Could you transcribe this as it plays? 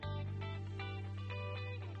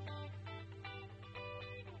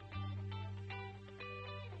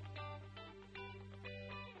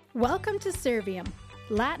Welcome to Servium,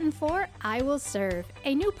 Latin for I Will Serve,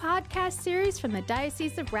 a new podcast series from the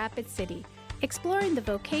Diocese of Rapid City, exploring the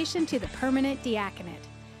vocation to the permanent diaconate.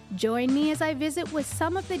 Join me as I visit with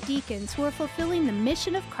some of the deacons who are fulfilling the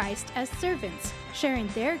mission of Christ as servants, sharing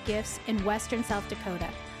their gifts in Western South Dakota.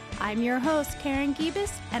 I'm your host, Karen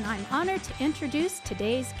Giebus, and I'm honored to introduce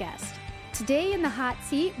today's guest. Today in the hot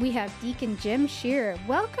seat, we have Deacon Jim Scherr.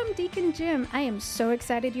 Welcome, Deacon Jim. I am so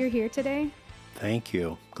excited you're here today. Thank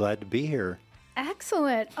you. Glad to be here.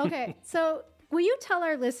 Excellent. Okay, so will you tell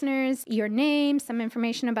our listeners your name, some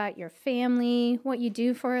information about your family, what you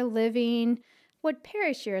do for a living, what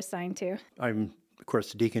parish you're assigned to? I'm, of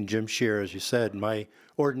course, Deacon Jim Scherr, as you said. My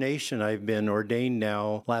ordination, I've been ordained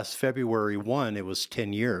now last February 1. It was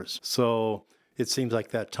 10 years. So it seems like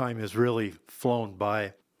that time has really flown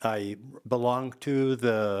by. I belong to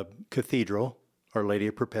the Cathedral, Our Lady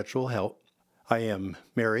of Perpetual Help. I am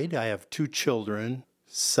married. I have 2 children,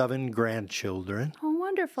 7 grandchildren. Oh,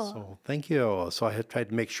 wonderful. So thank you. So I have tried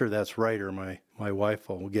to make sure that's right, or my wife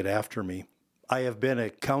will get after me. I have been a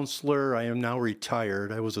counselor. I am now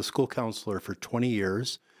retired. I was a school counselor for 20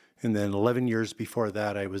 years. And then 11 years before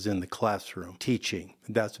that, I was in the classroom teaching.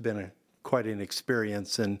 That's been quite an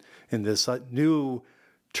experience. And in this new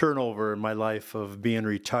turnover in my life of being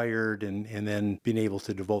retired and then being able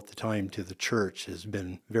to devote the time to the church has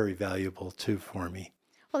been very valuable too for me.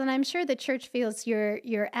 Well, and I'm sure the church feels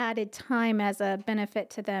your added time as a benefit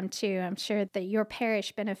to them too. I'm sure that your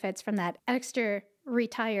parish benefits from that extra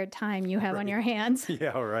retired time you have on your hands.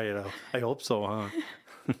 Yeah, right. I hope so,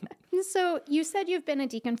 huh? So you said you've been a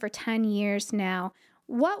deacon for 10 years now.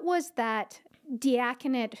 What was that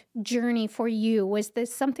diaconate journey for you? Was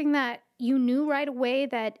this something that you knew right away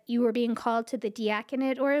that you were being called to the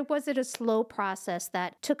diaconate, or was it a slow process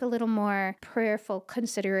that took a little more prayerful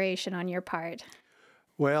consideration on your part?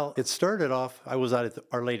 Well, it started off, I was out at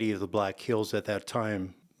Our Lady of the Black Hills at that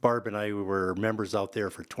time. Barb and I were members out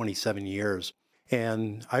there for 27 years.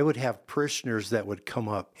 And I would have parishioners that would come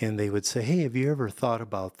up and they would say, "Hey, have you ever thought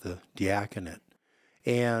about the diaconate?"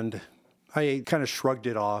 And I kind of shrugged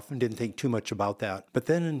it off and didn't think too much about that. But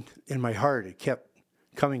then in my heart, it kept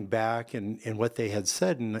coming back and what they had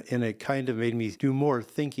said, and it kind of made me do more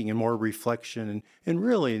thinking and more reflection and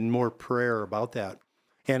really more prayer about that.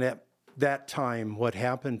 And at that time, what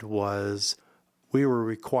happened was we were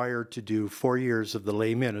required to do 4 years of the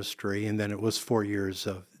lay ministry, and then it was 4 years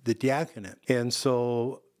of the diaconate. And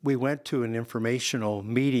so we went to an informational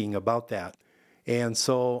meeting about that. And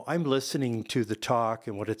so I'm listening to the talk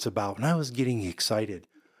and what it's about, and I was getting excited.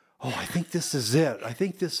 Oh, I think this is it. I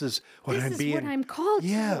think this is what I'm called to.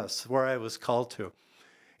 Yes, where I was called to.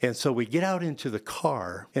 And so we get out into the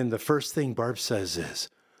car, and the first thing Barb says is,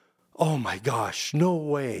 "Oh my gosh, no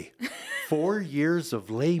way. 4 years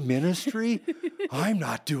of lay ministry? I'm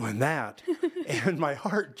not doing that." And my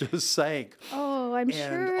heart just sank. Oh, I'm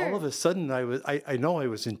sure. And all of a sudden, I know I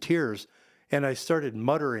was in tears, and I started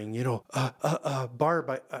muttering,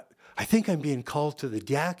 "Barb, I think I'm being called to the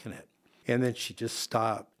diaconate." And then she just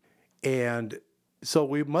stopped. And so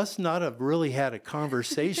we must not have really had a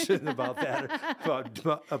conversation about that,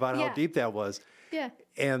 about how deep that was. Yeah.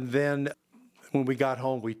 And then when we got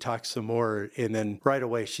home, we talked some more. And then right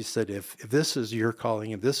away, she said, if this is your calling,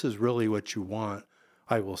 if this is really what you want,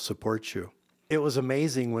 I will support you. It was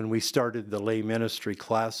amazing when we started the lay ministry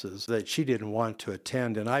classes that she didn't want to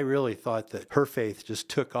attend. And I really thought that her faith just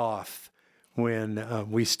took off when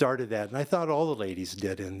we started that. And I thought all the ladies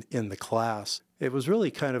did in the class. It was really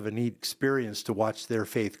kind of a neat experience to watch their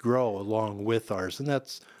faith grow along with ours. And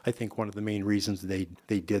that's, I think, one of the main reasons they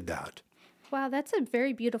did that. Wow, that's a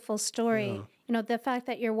very beautiful story. Yeah. You know, the fact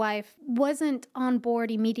that your wife wasn't on board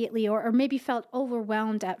immediately or maybe felt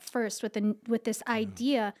overwhelmed at first with this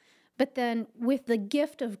idea, but then with the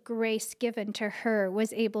gift of grace given to her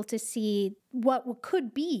was able to see what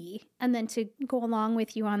could be and then to go along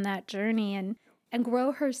with you on that journey and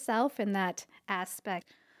grow herself in that aspect.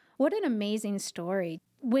 What an amazing story.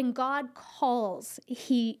 When God calls,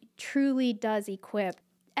 he truly does equip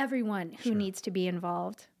everyone who needs to be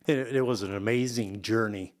involved. It was an amazing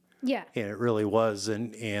journey. Yeah. And it really was.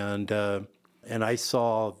 And I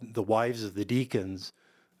saw the wives of the deacons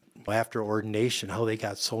after ordination, how they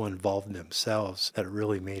got so involved in themselves that it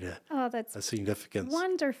really made a significance.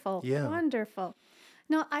 Wonderful. Yeah. Wonderful.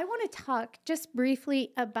 Now, I want to talk just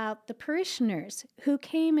briefly about the parishioners who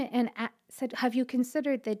came and said, "Have you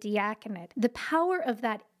considered the diaconate?" The power of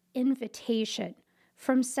that invitation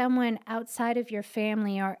from someone outside of your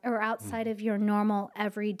family or outside of your normal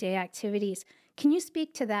everyday activities. Can you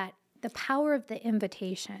speak to that, the power of the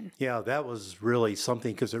invitation? Yeah, that was really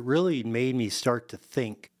something, because it really made me start to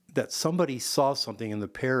think that somebody saw something in the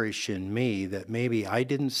parish in me that maybe I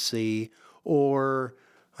didn't see, or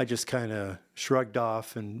I just kind of shrugged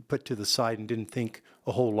off and put to the side and didn't think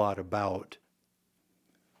a whole lot about.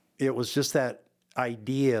 It was just that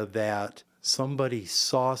idea that somebody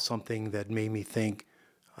saw something that made me think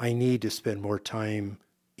I need to spend more time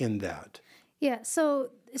in that. Yeah, so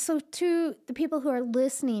to the people who are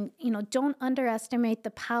listening, don't underestimate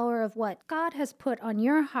the power of what God has put on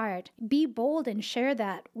your heart. Be bold and share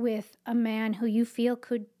that with a man who you feel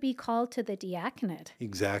could be called to the diaconate.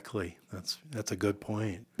 Exactly. That's a good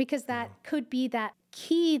point. Because that could be that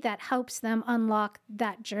key that helps them unlock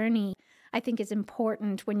that journey. I think is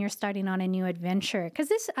important when you're starting on a new adventure. Because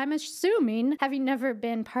I'm assuming, having never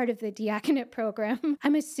been part of the diaconate program,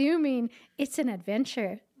 I'm assuming it's an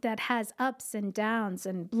adventure that has ups and downs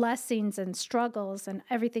and blessings and struggles and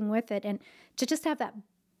everything with it. And to just have that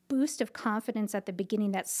boost of confidence at the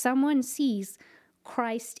beginning that someone sees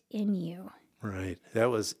Christ in you. Right. It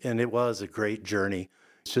was a great journey.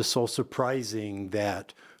 It's just so surprising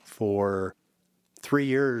that for 3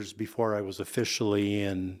 years before I was officially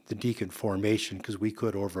in the deacon formation, because we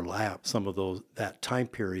could overlap some of that time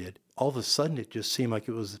period, all of a sudden it just seemed like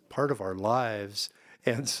it was part of our lives.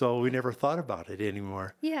 And so we never thought about it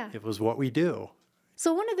anymore. Yeah. It was what we do.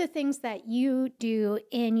 So one of the things that you do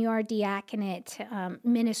in your diaconate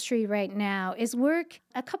ministry right now is work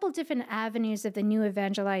a couple different avenues of the new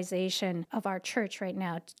evangelization of our church right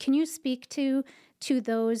now. Can you speak to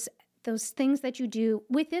those things that you do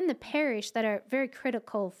within the parish that are very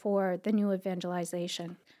critical for the new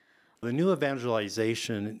evangelization? The new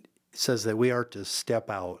evangelization says that we are to step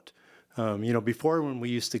out. Before, when we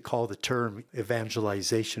used to call the term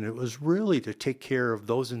evangelization, it was really to take care of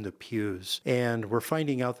those in the pews. And we're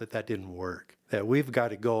finding out that didn't work, that we've got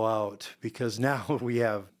to go out, because now we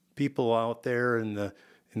have people out there in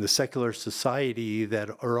the secular society that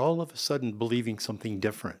are all of a sudden believing something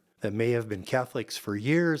different, that may have been Catholics for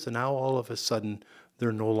years, and now all of a sudden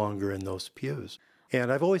they're no longer in those pews.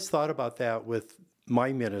 And I've always thought about that with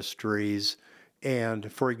my ministries.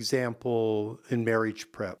 And for example, in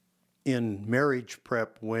marriage prep,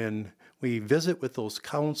 when we visit with those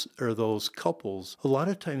couples, a lot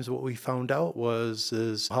of times what we found out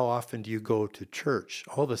is how often do you go to church?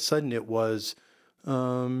 All of a sudden it was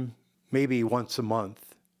maybe once a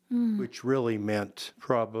month, which really meant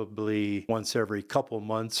probably once every couple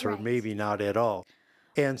months, or maybe not at all.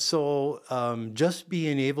 And so just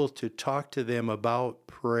being able to talk to them about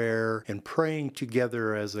prayer and praying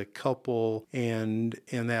together as a couple, and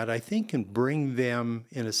that I think can bring them,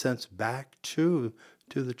 in a sense, back to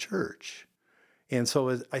the church. And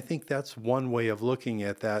so I think that's one way of looking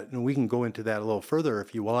at that. And we can go into that a little further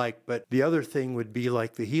if you like. But the other thing would be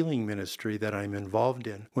like the healing ministry that I'm involved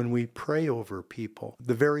in. When we pray over people,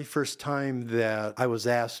 the very first time that I was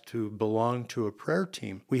asked to belong to a prayer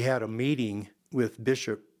team, we had a meeting with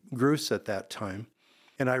Bishop Gruss at that time.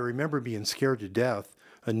 And I remember being scared to death.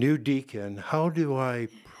 A new deacon, how do I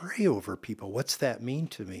pray over people? What's that mean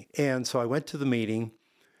to me? And so I went to the meeting.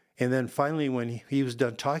 And then finally, when he was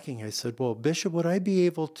done talking, I said, well, Bishop, would I be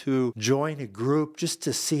able to join a group just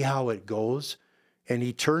to see how it goes? And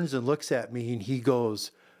he turns and looks at me and he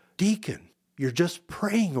goes, Deacon, you're just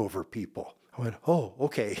praying over people. I went, oh,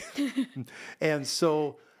 okay. And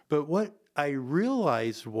so, but what I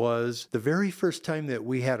realized was the very first time that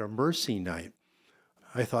we had a mercy night,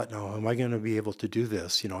 I thought, no, am I going to be able to do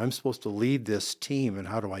this? I'm supposed to lead this team, and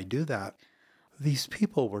how do I do that? These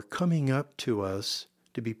people were coming up to us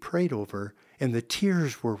to be prayed over, and the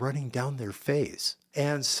tears were running down their face.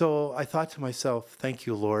 And so I thought to myself, thank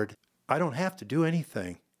you, Lord. I don't have to do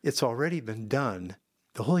anything. It's already been done.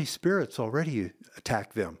 The Holy Spirit's already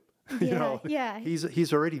attacked them. Yeah.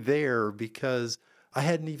 He's already there, because I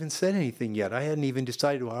hadn't even said anything yet. I hadn't even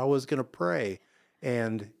decided how I was going to pray,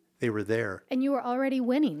 and they were there. And you were already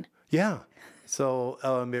winning. Yeah. So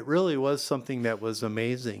it really was something that was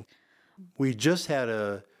amazing. We just had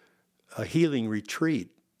a healing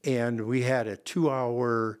retreat, and we had a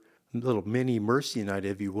 2-hour little mini mercy night,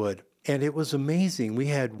 if you would. And it was amazing. We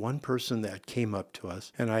had one person that came up to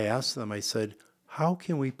us, and I asked them, I said, how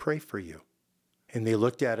can we pray for you? And they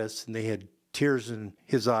looked at us, and they had tears in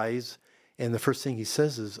his eyes. And the first thing he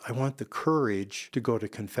says is, I want the courage to go to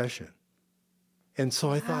confession. And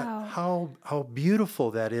so I thought, how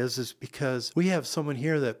beautiful that is because we have someone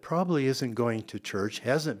here that probably isn't going to church,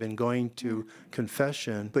 hasn't been going to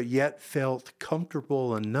confession, but yet felt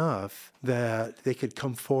comfortable enough that they could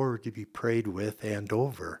come forward to be prayed with and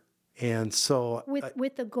over. And so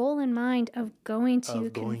with the goal in mind of going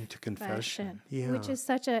to confession. Yeah. Which is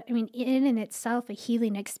such in itself a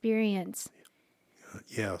healing experience.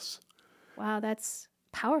 Yes. Wow, that's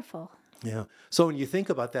Powerful. Yeah. So when you think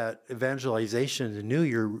about that evangelization anew,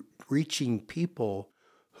 you're reaching people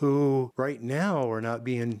who right now are not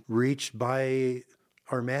being reached by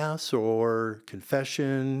our Mass or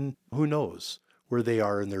confession. Who knows where they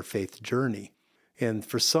are in their faith journey? And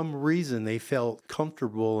for some reason, they felt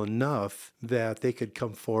comfortable enough that they could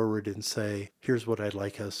come forward and say, here's what I'd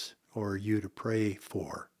like us or you to pray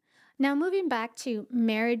for. Now, moving back to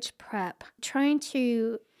marriage prep, trying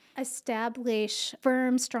to establish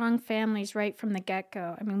firm, strong families right from the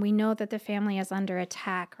get-go. I mean, we know that the family is under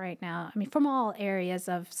attack right now. I mean, from all areas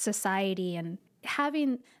of society, and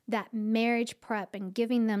having that marriage prep and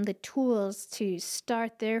giving them the tools to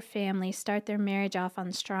start their family, start their marriage off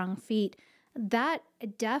on strong feet, that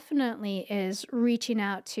definitely is reaching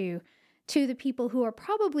out to the people who are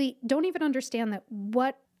probably don't even understand that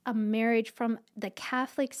what a marriage from the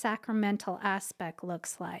Catholic sacramental aspect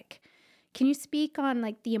looks like. Can you speak on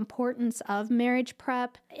like the importance of marriage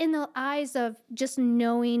prep in the eyes of just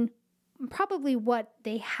knowing probably what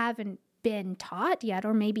they haven't been taught yet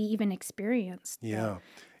or maybe even experienced? Yeah.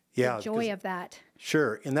 The joy of that.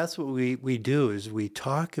 Sure. And that's what we do is we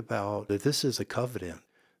talk about that this is a covenant,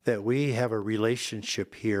 that we have a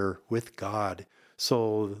relationship here with God.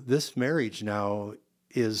 So this marriage now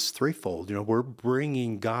is threefold. You know, we're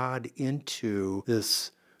bringing God into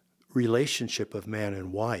this relationship of man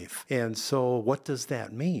and wife. And so what does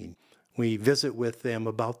that mean? We visit with them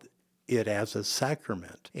about it as a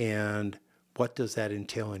sacrament. And what does that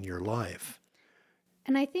entail in your life?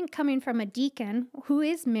 And I think coming from a deacon who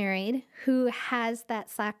is married, who has that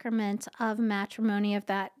sacrament of matrimony, of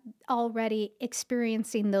that already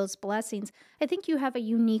experiencing those blessings, I think you have a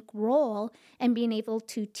unique role in being able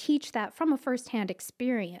to teach that from a firsthand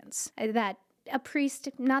experience. That a priest,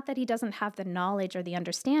 not that he doesn't have the knowledge or the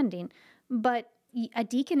understanding, but a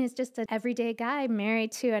deacon is just an everyday guy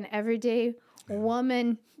married to an everyday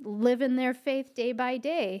woman living their faith day by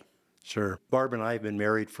day. Sure. Barb and I have been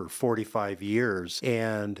married for 45 years,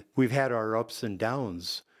 and we've had our ups and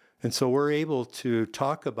downs. And so we're able to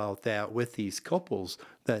talk about that with these couples,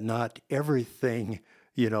 that not everything,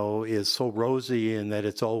 is so rosy and that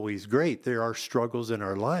it's always great. There are struggles in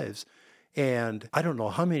our lives. And I don't know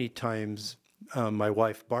how many times my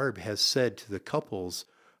wife Barb has said to the couples,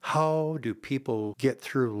 how do people get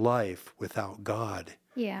through life without God?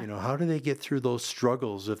 Yeah. How do they get through those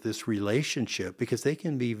struggles of this relationship? Because they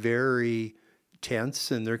can be very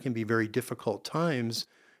tense and there can be very difficult times.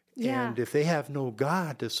 Yeah. And if they have no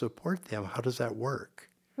God to support them, how does that work?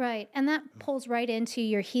 Right. And that pulls right into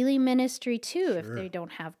your healing ministry too. Sure. If they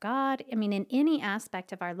don't have God, I mean, in any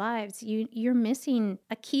aspect of our lives, you're missing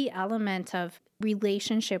a key element of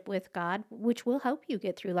relationship with God, which will help you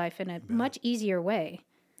get through life in a much easier way.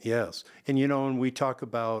 Yes. And, when we talk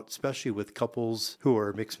about, especially with couples who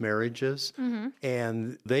are mixed marriages,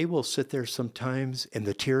 and they will sit there sometimes and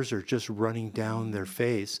the tears are just running down their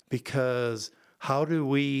face, because how do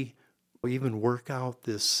we even work out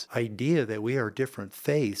this idea that we are different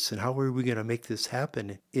faiths, and how are we going to make this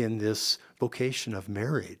happen in this vocation of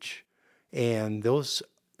marriage? And those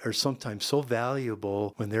are sometimes so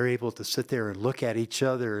valuable when they're able to sit there and look at each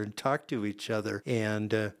other and talk to each other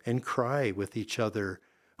and cry with each other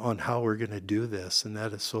on how we're going to do this. And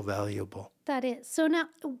that is so valuable. That is. So now,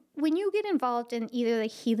 when you get involved in either the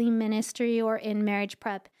healing ministry or in marriage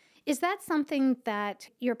prep, is that something that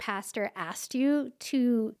your pastor asked you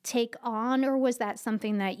to take on, or was that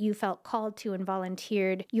something that you felt called to and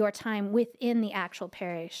volunteered your time within the actual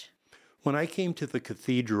parish? When I came to the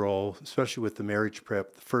cathedral, especially with the marriage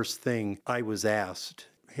prep, the first thing I was asked,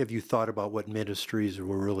 have you thought about what ministries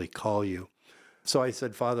will really call you? So I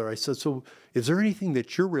said, Father, so is there anything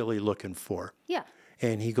that you're really looking for? Yeah.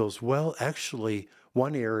 And he goes, well, actually,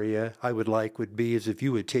 one area I would be is if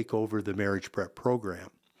you would take over the marriage prep program.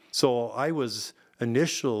 So I was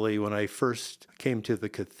initially, when I first came to the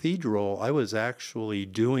cathedral, I was actually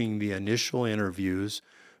doing the initial interviews,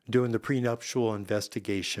 doing the prenuptial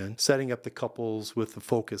investigation, setting up the couples with the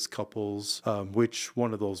focus couples, which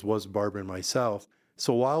one of those was Barb and myself.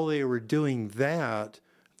 So while they were doing that,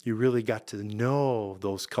 you really got to know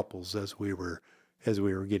those couples as we were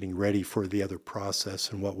getting ready for the other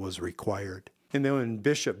process and what was required. And then when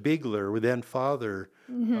Bishop Biegler, then Father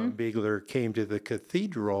Biegler, came to the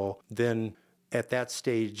cathedral, then at that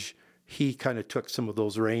stage, he kind of took some of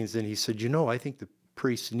those reins and he said, I think the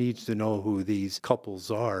priest needs to know who these couples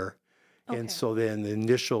are. Okay. And so then the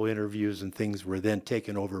initial interviews and things were then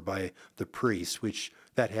taken over by the priest, which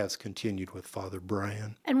that has continued with Father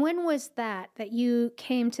Brian. And when was that you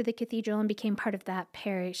came to the cathedral and became part of that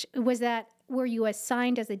parish? Were you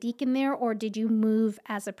assigned as a deacon there, or did you move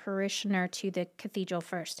as a parishioner to the cathedral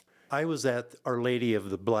first? I was at Our Lady of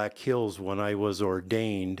the Black Hills when I was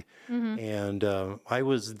ordained, and I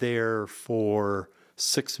was there for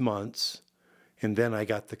 6 months, and then I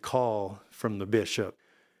got the call from the bishop,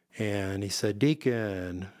 and he said,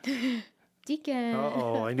 Deacon. Deacon.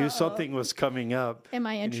 Uh-oh, I knew something was coming up. Am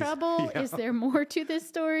I in trouble? Yeah. Is there more to this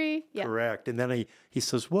story? Yeah. Correct. And then he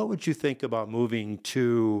says, what would you think about moving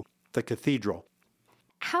to the cathedral?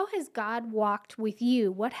 How has God walked with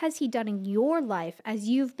you? What has he done in your life as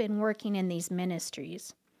you've been working in these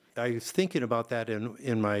ministries? I was thinking about that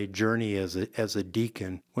in my journey as a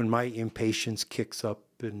deacon, when my impatience kicks up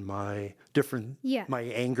and my my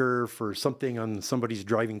anger for something on somebody's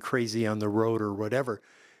driving crazy on the road or whatever.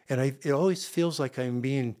 And it always feels like I'm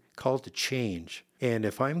being called to change. And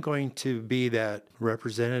if I'm going to be that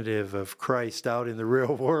representative of Christ out in the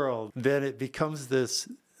real world, then it becomes this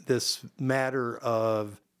matter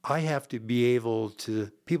of people have to be able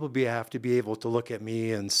to look at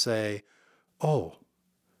me and say, oh,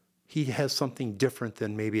 he has something different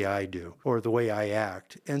than maybe I do, or the way I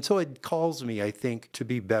act. And so it calls me, I think, to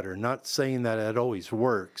be better. Not saying that it always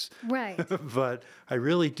works. Right. But I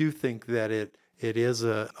really do think that it is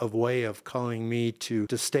a way of calling me to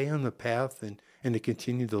stay on the path and to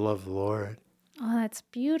continue to love the Lord. Oh, that's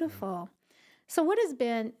beautiful. So what has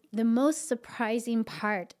been the most surprising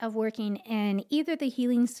part of working in either the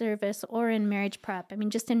healing service or in marriage prep? I mean,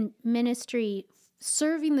 just in ministry,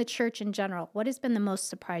 serving the church in general, what has been the most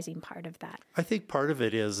surprising part of that? I think part of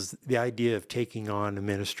it is the idea of taking on a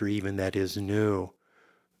ministry even that is new.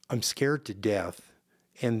 I'm scared to death.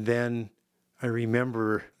 And then I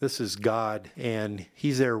remember this is God, and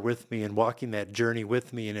he's there with me and walking that journey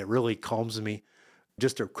with me, and it really calms me.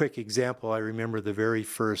 Just a quick example, I remember the very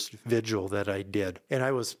first vigil that I did, and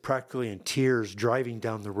I was practically in tears driving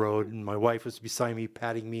down the road, and my wife was beside me,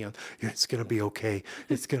 patting me on, it's going to be okay,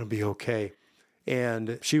 it's going to be okay.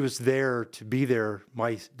 And she was there to be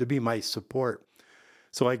my support.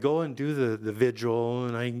 So I go and do the vigil,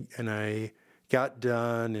 and I got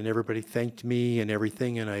done, and everybody thanked me and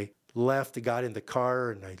everything, and I left, I got in the car,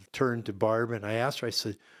 and I turned to Barb, and I asked her, I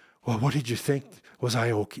said, well, what did you think? Was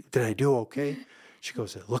I okay? Did I do okay? She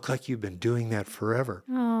goes, it looked like you've been doing that forever.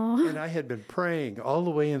 Aww. And I had been praying all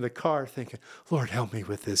the way in the car thinking, Lord, help me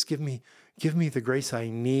with this. Give me the grace I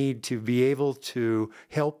need to be able to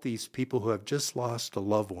help these people who have just lost a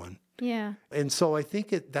loved one. Yeah. And so I think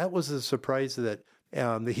that was a surprise that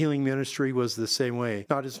the healing ministry was the same way.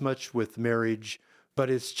 Not as much with marriage,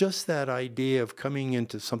 but it's just that idea of coming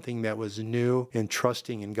into something that was new and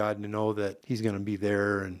trusting in God to know that he's going to be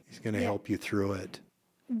there and he's going to help you through it.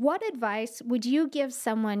 What advice would you give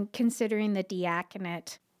someone considering the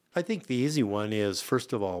diaconate? I think the easy one is,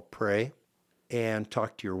 first of all, pray and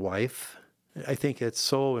talk to your wife. I think it's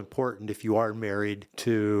so important if you are married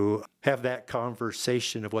to have that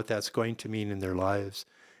conversation of what that's going to mean in their lives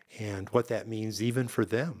and what that means even for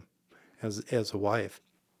them as a wife.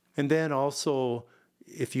 And then also,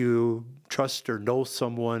 if you trust or know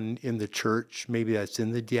someone in the church, maybe that's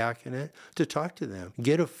in the diaconate, to talk to them.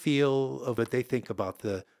 Get a feel of what they think about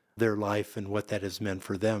their life and what that has meant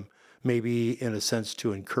for them. Maybe in a sense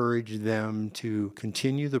to encourage them to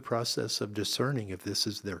continue the process of discerning if this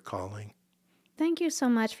is their calling. Thank you so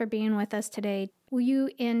much for being with us today. Will you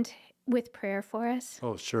end with prayer for us?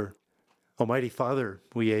 Oh, sure. Almighty Father,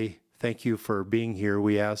 we thank you for being here.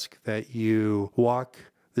 We ask that you walk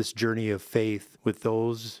this journey of faith with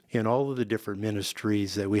those in all of the different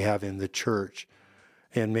ministries that we have in the church.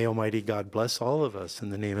 And may Almighty God bless all of us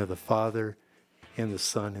in the name of the Father, and the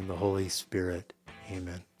Son, and the Holy Spirit.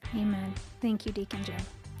 Amen. Amen. Thank you, Deacon Jim.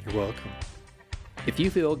 You're welcome. If you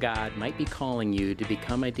feel God might be calling you to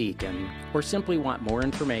become a deacon, or simply want more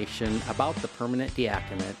information about the permanent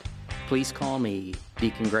diaconate, please call me,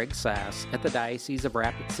 Deacon Greg Sass, at the Diocese of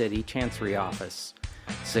Rapid City Chancery Office,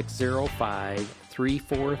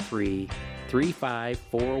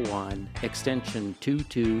 605-343-3541, extension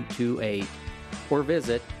 2228, or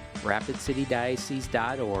visit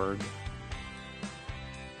rapidcitydiocese.org